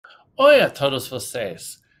Oi a todos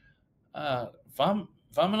vocês.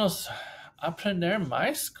 Vamos aprender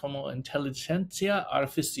mais como inteligência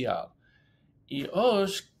artificial. E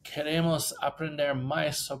hoje queremos aprender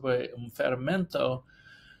mais sobre ferramenta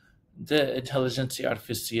de inteligência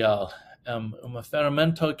artificial.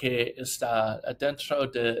 Ferramenta que está dentro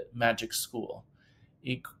de Magic School.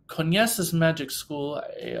 E conheces Magic School?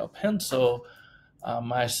 Eu penso,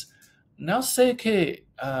 mas não sei que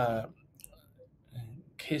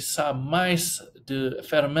sabe mais de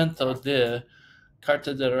ferramenta de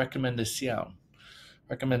carta de recomendação.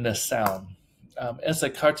 Essa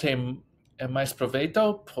carta é mais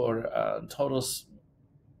proveito por todos,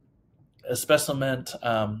 especialmente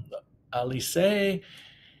ao liceu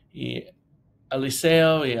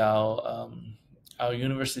e à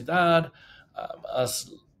universidade, as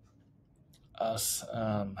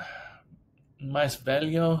mais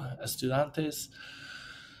velhos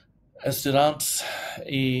estudantes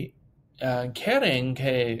e querem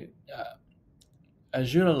que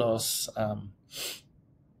ajude-los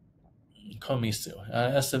com isso.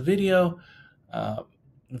 Esse vídeo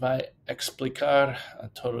vai explicar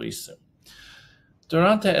tudo isso.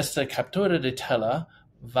 Durante esta captura de tela,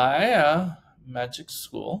 vai a Magic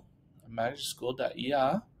School da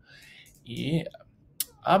IA e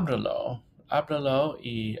abra-lo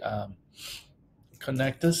e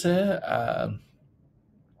conecta-se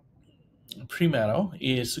primeiro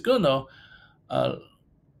e segundo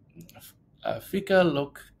fica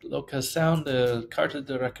locação de carta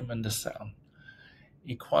de recomendação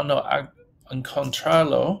e quando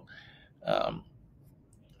encontrá-lo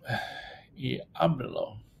e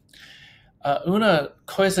abra-lo. Uma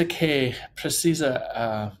coisa que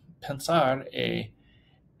precisa pensar é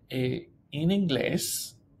em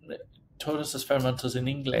inglês, todas as ferramentas em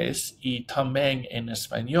inglês e também em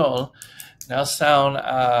espanhol. Não são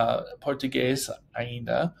português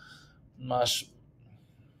ainda, mas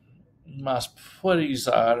pode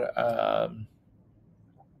usar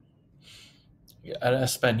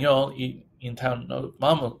espanhol e então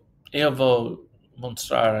eu vou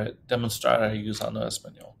demonstrar usando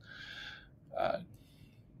espanhol.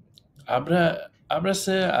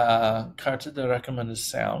 Abra-se a carta de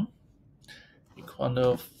recomendação e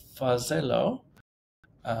quando fazê-lo,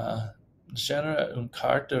 gera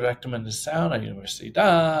carta de recomendação na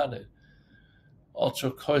universidade,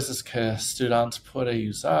 outras coisas que estudantes podem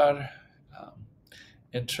usar,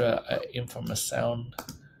 entra a informação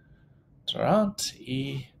durante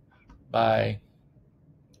e vai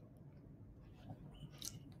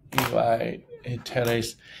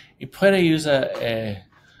e pode usar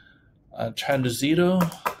traduzido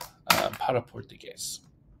para português.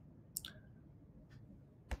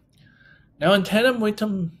 Não entendo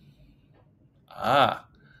muito.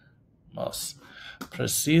 Mas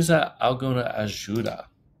precisa alguma ajuda.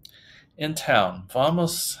 Então,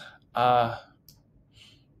 vamos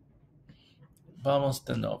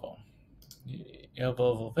de novo. Eu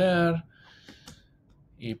vou volver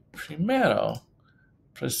e primeiro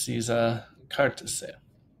precisa carta-se.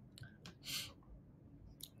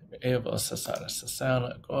 Eu vou acessar a sessão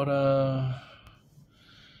agora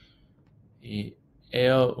e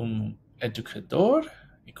eu educador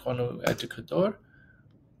e quando o educador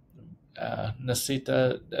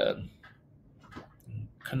necessita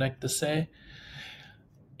conectar-se.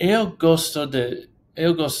 Eu gosto de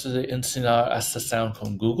ensinar a sessão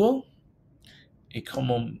com Google e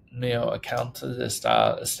como meu account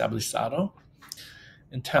está estabelecido.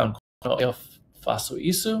 Então, quando eu faço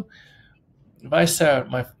isso, vai ser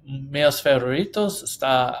meus favoritos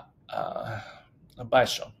está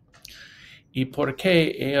abaixo. E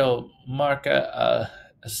porque eu marco a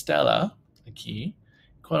estela aqui,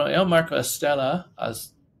 quando eu marco a estela,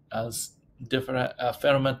 as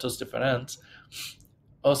ferramentas diferentes,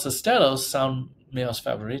 os estelas são meus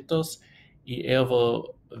favoritos e eu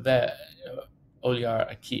vou olhar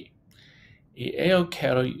aqui. E eu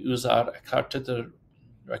quero usar a carta de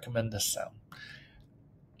recomendação.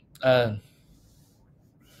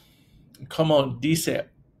 Como disse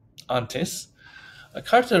antes, a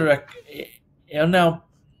carta de eu não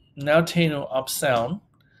tenho opção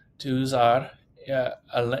de usar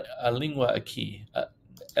a língua aqui.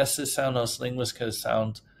 Essas são as línguas que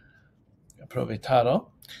são aproveitadas: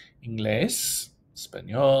 inglês,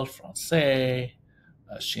 espanhol, francês,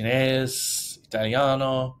 chinês,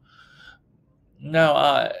 italiano. Não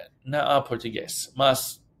há português,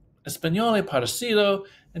 mas espanhol é parecido,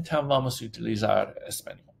 então vamos utilizar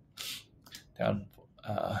espanhol. Então,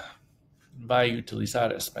 vai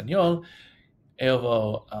utilizar espanhol. Eu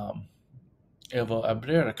vou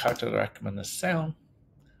abrir a carta de recomendação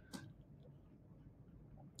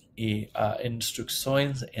y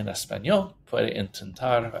instrucciones en español.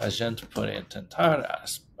 A gente puede intentar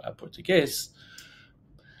a portugués.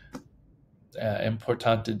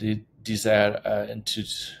 Importante dizer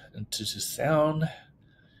introdução,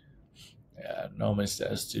 nomes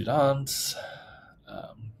de estudantes,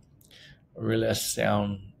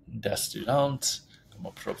 relação de estudante,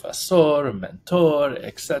 como professor, mentor,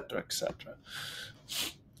 etc., etc.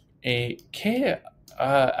 E que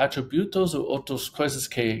atributos ou outras coisas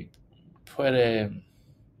que pode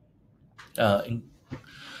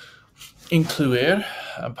incluir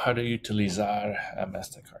para utilizar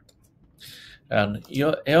esta carta.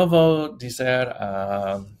 Eu vou dizer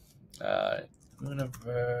Universidade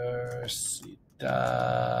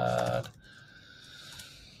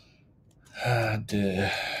de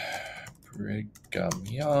Brigham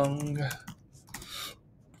Young.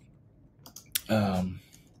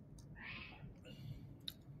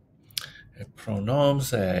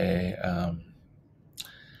 Pronomes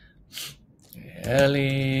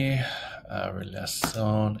ele,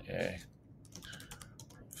 relação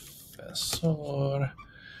professor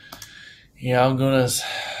e alguns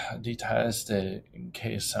detalhes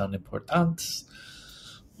que são importantes.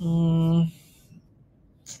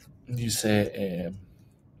 Dice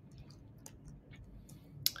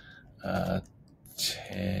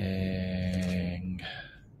tem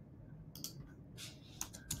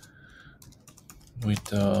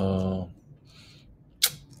muito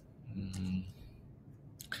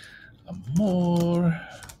amor,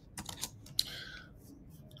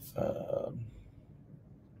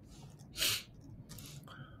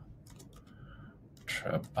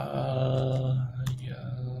 trabalha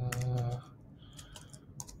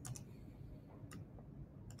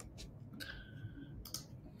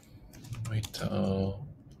muito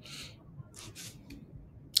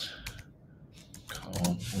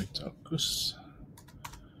com muito gosto,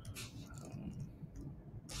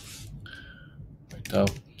 muito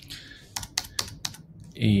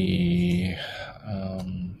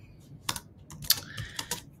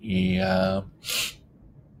e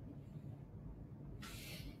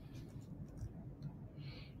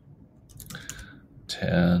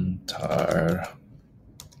tentar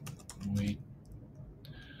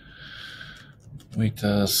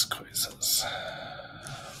muitas coisas.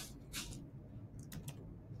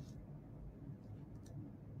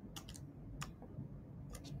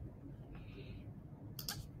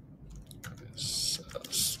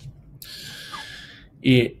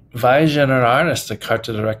 E vai generar esta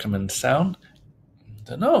carta de recomendação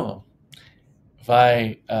de novo.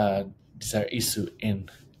 Vai dizer isso em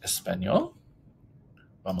espanhol.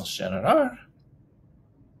 Vamos generar.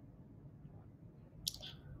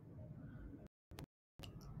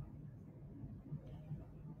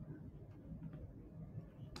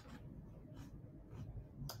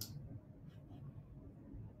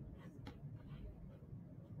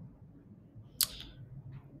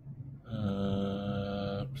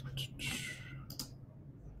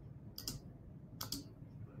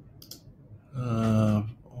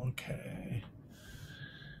 Ok.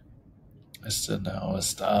 Este não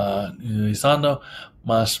está utilizando,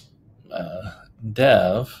 mas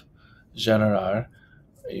deve generar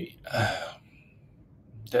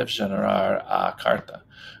a carta.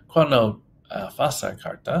 Quando faça a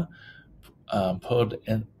carta, pode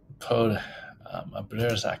abrir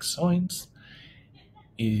as ações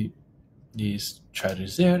e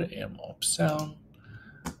traduzir em uma opção.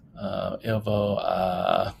 Eu vou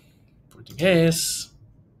a português.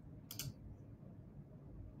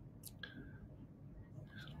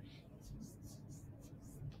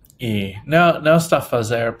 E não está a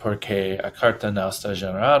fazer porque a carta não está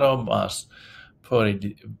generada, mas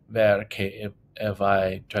pode ver que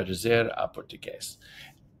vai traduzir a português.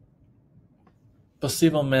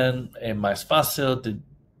 Possivelmente é mais fácil de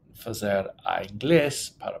fazer a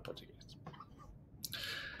inglês para português.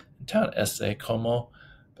 Então, essa é como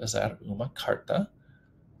fazer uma carta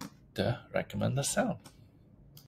de recomendação.